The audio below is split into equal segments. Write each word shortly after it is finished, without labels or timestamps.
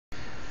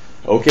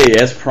Okay,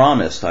 as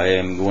promised, I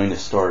am going to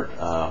start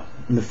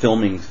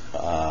filming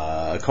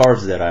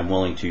cards that I'm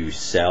willing to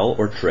sell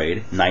or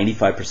trade.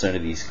 95%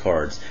 of these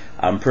cards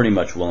I'm pretty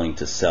much willing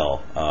to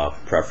sell,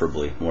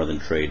 preferably more than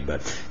trade. But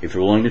if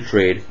you're willing to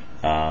trade,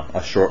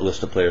 a short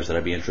list of players that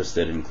I'd be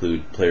interested in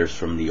include players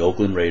from the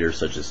Oakland Raiders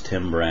such as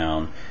Tim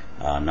Brown,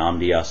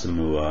 Nnamdi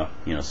Asomugha,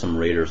 some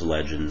Raiders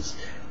legends,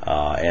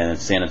 and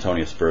San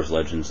Antonio Spurs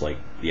legends like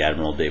the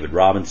Admiral David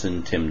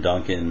Robinson, Tim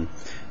Duncan,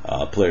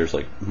 players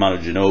like Manu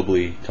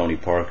Ginobili, Tony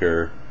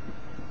Parker,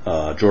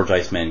 George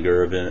Iceman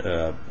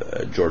Gervin,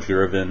 George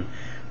Gervin,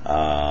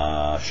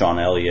 Sean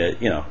Elliott,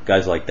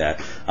 guys like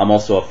that. I'm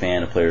also a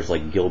fan of players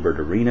like Gilbert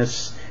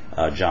Arenas,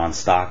 John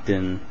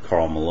Stockton,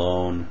 Karl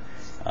Malone,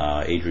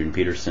 Adrian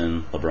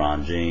Peterson,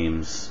 LeBron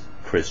James,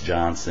 Chris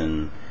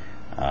Johnson,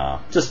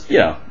 just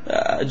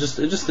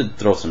to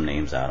throw some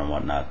names out and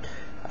whatnot.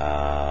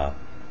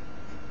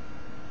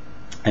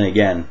 And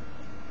again,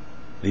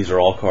 these are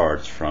all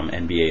cards from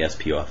NBA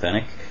SP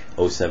Authentic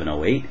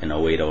 0708 and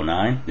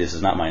 0809. This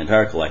is not my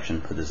entire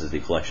collection, but this is the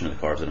collection of the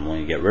cards that I'm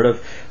willing to get rid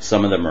of.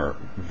 Some of them are,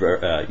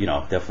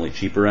 definitely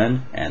cheaper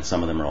end, and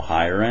some of them are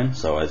higher end.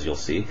 So as you'll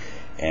see,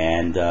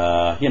 and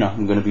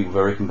I'm going to be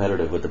very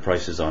competitive with the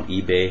prices on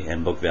eBay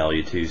and book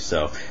value too.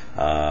 So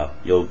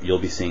you'll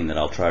be seeing that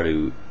I'll try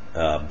to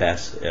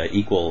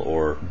equal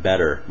or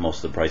better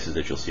most of the prices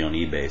that you'll see on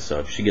eBay. So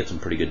you should get some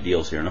pretty good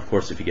deals here. And of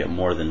course, if you get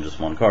more than just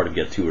one card, if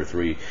you get 2 or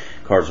 3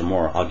 cards or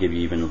more, I'll give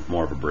you even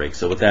more of a break.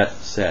 So with that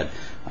said,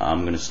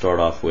 I'm going to start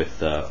off with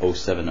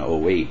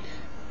 0708.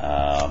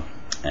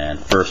 And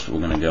first we're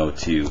going to go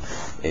to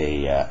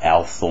a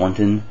Al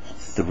Thornton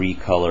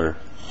 3-color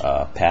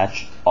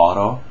patch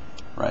auto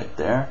right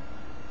there,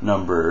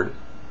 numbered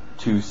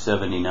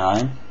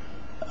 279.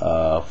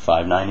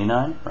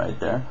 599 right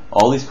there.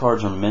 All these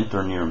cards are mint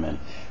or near mint,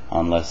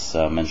 unless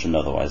mentioned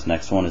otherwise.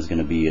 Next one is going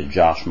to be a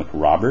Josh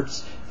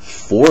McRoberts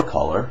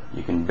 4-color.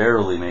 You can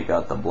barely make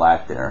out the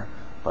black there,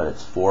 but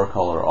it's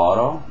 4-color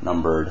auto,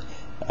 numbered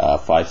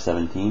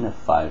 517 of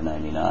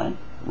 599.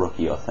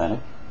 Rookie authentic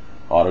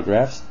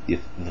autographs.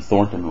 The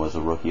Thornton was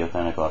a rookie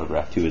authentic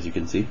autograph too, as you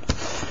can see.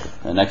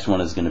 The next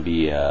one is going to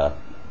be a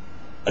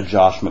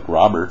Josh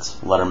McRoberts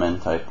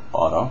Letterman type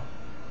auto,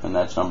 and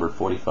that's numbered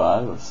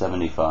 45 of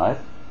 75.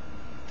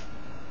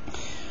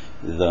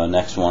 The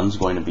next one's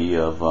going to be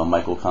of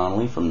Michael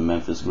Connolly from the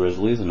Memphis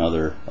Grizzlies,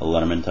 another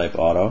Letterman type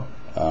auto,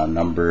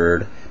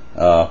 numbered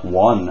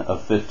 1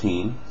 of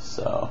 15.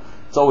 So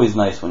it's always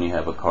nice when you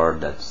have a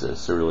card that's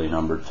serially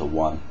numbered to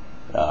 1.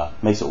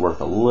 Makes it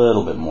worth a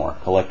little bit more.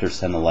 Collectors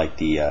tend to like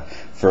the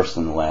first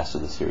and the last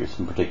of the series,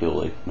 and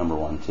particularly number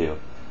 1 too,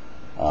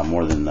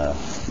 more than the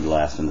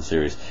last in the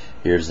series.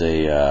 Here's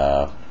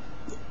a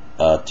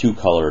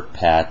 2-color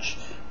patch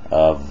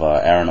of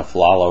Aaron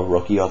Aflalo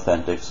Rookie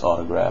Authentics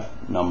autograph,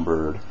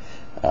 numbered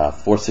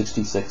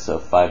 466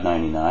 of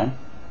 599.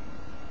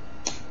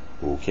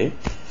 Okay.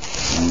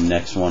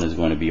 Next one is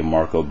going to be a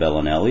Marco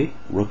Bellinelli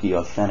Rookie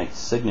Authentic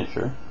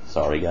Signature.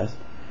 Sorry guys.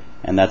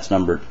 And that's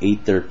numbered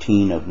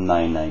 813 of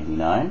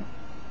 999.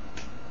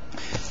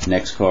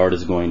 Next card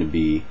is going to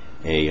be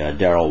a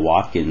Darryl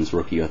Watkins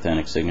Rookie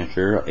Authentic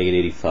Signature,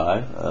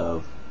 885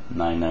 of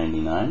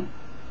 999.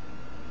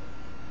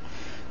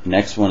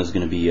 Next one is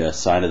going to be a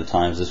Sign of the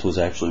Times. This was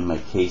actually my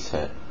case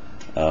hit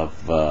of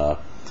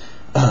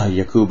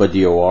Yakuba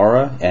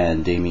Diawara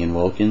and Damian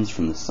Wilkins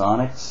from the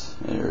Sonics.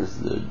 There's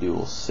the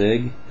dual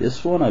sig.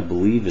 This one I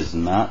believe is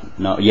not,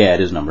 no, yeah,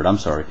 it is numbered. I'm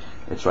sorry.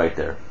 It's right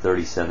there,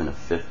 37 of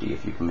 50,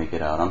 if you can make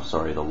it out. I'm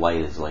sorry, the light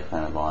is like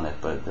kind of on it,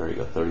 but there you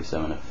go,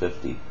 37 of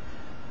 50.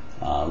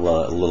 A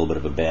little bit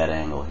of a bad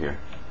angle here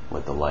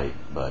with the light,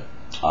 but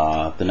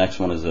the next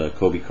one is a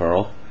Kobe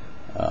Carl.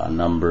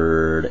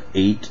 Numbered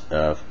 8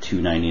 of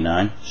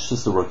 299. It's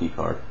just a rookie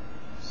card.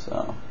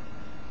 So,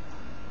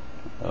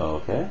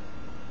 okay.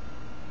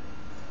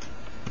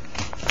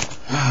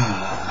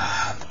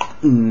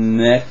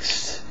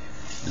 Next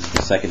is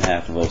the second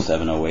half of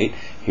 0708.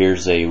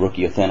 Here's a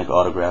rookie authentic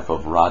autograph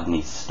of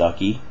Rodney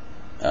Stuckey,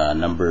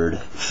 numbered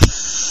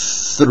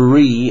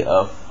 3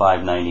 of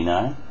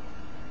 599.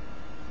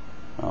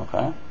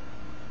 Okay.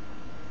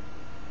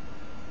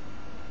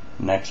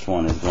 Next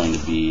one is going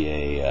to be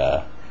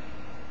a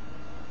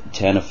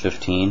 10 of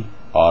 15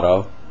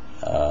 auto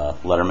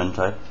Letterman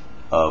type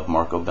of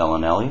Marco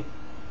Bellinelli.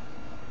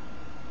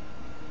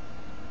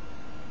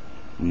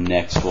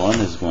 Next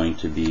one is going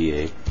to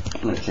be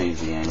I'm going to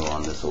change the angle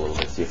on this a little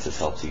bit, see if this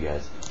helps you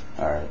guys.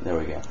 Alright, there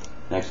we go.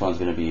 Next one's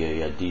going to be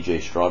a DJ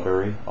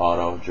Strawberry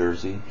auto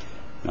jersey,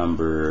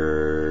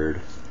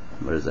 numbered,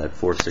 what is that,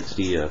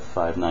 460 of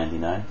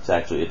 599.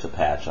 It's a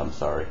patch, I'm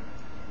sorry.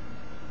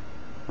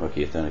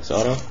 Rookie Authentics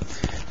auto.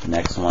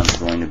 Next one's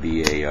going to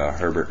be a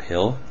Herbert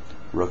Hill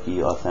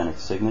Rookie Authentic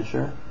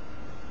Signature,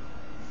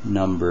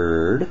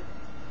 numbered,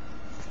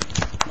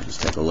 I'll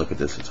just take a look at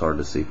this, it's hard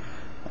to see,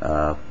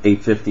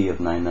 850 of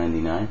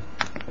 999.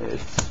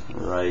 It's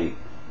right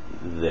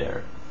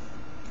there.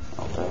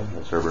 Okay,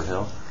 that's Herbert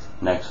Hill.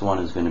 Next one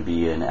is going to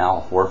be an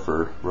Al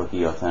Horford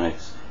Rookie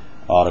Authentics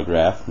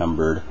autograph,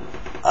 numbered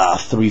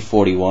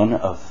 341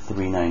 of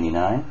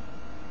 399.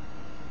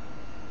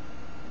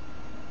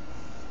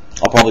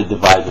 I'll probably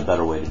devise a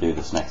better way to do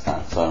this next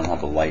time, so I don't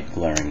have the light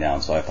glaring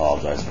down, so I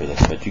apologize for this.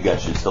 But you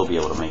guys should still be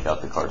able to make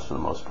out the cards for the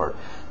most part.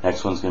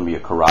 Next one's going to be a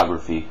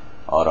chirography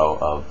auto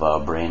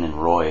of Brandon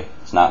Roy.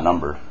 It's not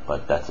numbered,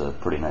 but that's a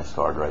pretty nice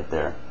card right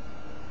there.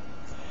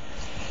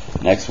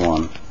 Next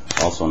one,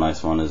 also a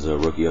nice one, is a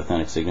rookie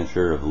authentic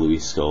signature of Louis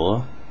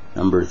Scola,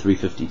 number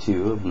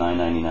 352 of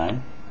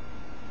 999.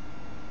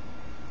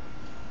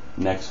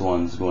 Next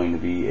one's going to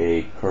be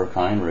a Kirk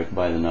Heinrich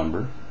by the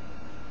number,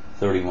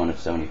 31 of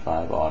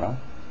 75 auto.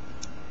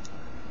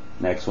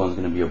 Next one's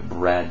going to be a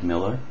Brad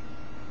Miller,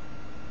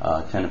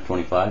 10 of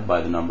 25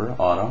 by the number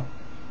auto.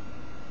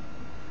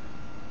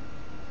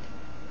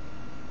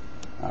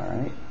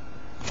 Alright,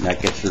 and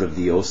that gets rid of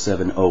the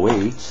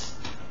 0708.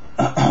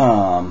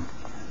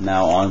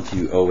 Now on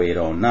to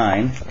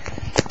 0809.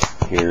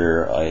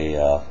 Here are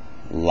a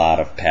lot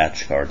of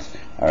patch cards.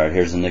 Alright,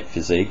 here's a Nick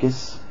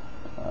Fazekas,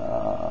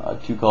 a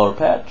 2-color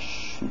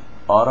patch,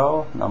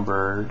 auto,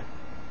 numbered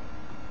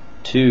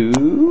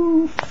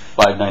 2,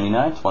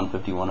 599. It's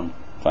 151 and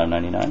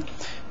 599.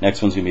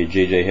 Next one's going to be a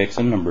J.J.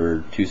 Hickson,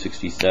 number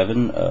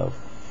 267 of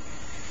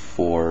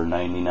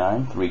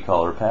 499.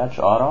 3-color patch,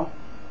 auto.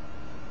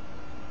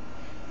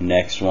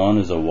 Next one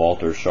is a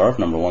Walter Sharpe,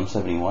 number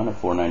 171 of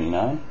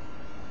 499.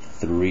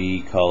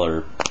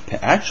 3-color.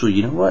 Actually,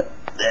 you know what?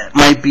 That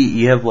might be.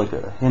 You have like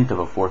a hint of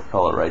a 4th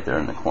color right there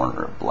in the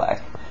corner of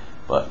black,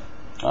 but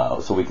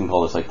so we can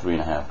call this like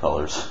 3.5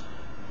 colors.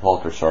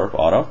 Walter Sharpe,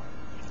 auto.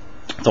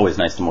 It's always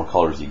nice the more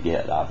colors you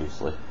get,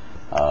 obviously.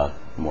 The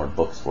more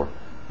books for.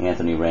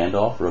 Anthony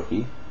Randolph,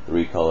 rookie,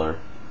 3-color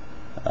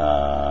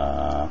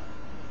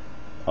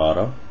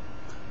auto,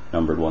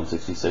 numbered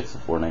 166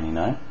 of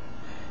 499.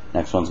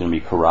 Next one's going to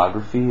be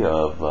chirography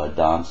of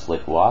Don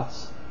Slick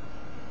Watts,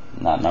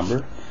 not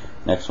numbered.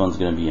 Next one's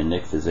going to be a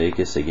Nick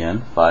Fazekas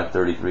again,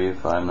 533 of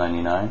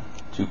 599.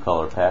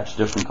 2-color patch,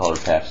 different color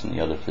patch than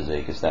the other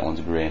Fazekas. That one's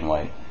gray and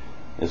white.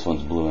 This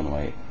one's blue and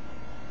white.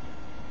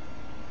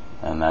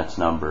 And that's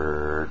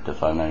numbered to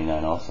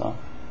 599 also.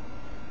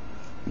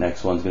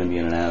 Next one's going to be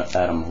an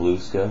Adam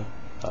Haluska,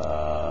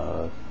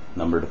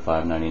 numbered to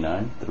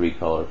 599.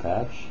 3-color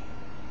patch,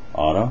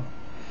 auto.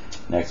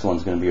 Next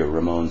one's going to be a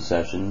Ramon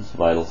Sessions,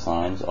 Vital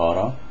Signs,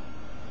 auto,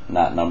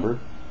 not numbered.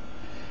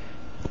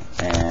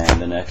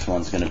 And the next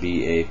one's going to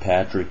be a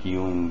Patrick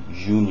Ewing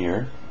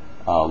Jr.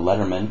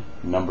 Letterman,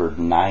 numbered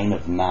 9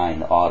 of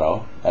 9,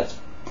 auto. That's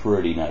a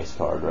pretty nice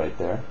card right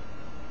there.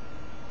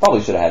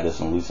 Probably should have had this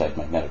in a Lucite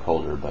magnetic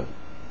holder, but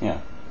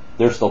yeah,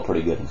 they're still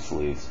pretty good in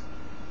sleeves.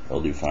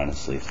 They'll do fine in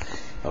sleeves.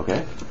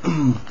 Okay.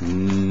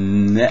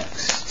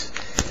 Next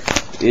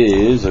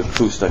is a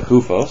Kosta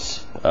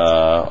koufos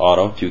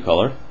auto,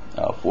 2-color,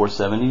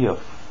 470 of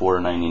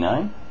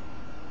 499.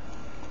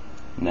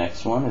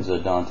 Next one is a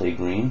Donte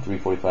Green,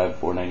 345 of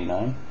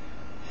 499.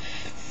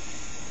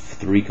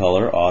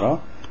 3-color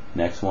auto.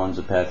 Next one's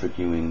a Patrick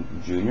Ewing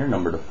Jr.,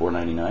 numbered to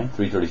 499,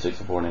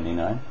 336 of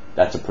 499.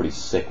 That's a pretty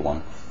sick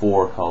one.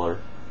 4-color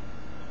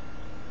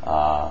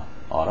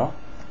auto.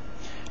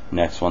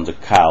 Next one's a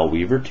Kyle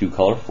Weaver,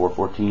 2-color,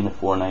 414 of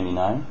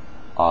 499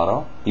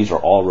 auto. These are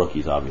all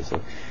rookies,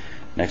 obviously.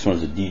 Next one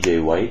is a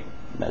DJ White.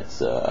 That's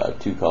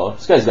 2-color.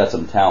 This guy's got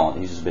some talent.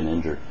 He's just been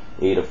injured.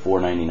 8 of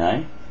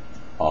 499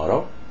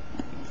 auto.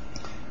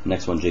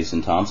 Next one,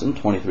 Jason Thompson,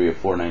 23 of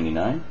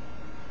 499.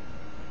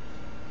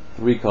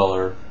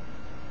 3-color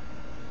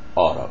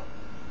auto.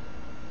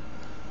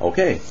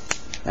 Okay,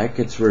 that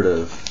gets rid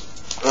of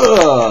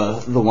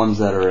the ones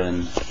that are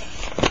in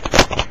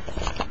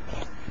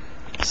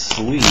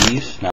sleeves. Now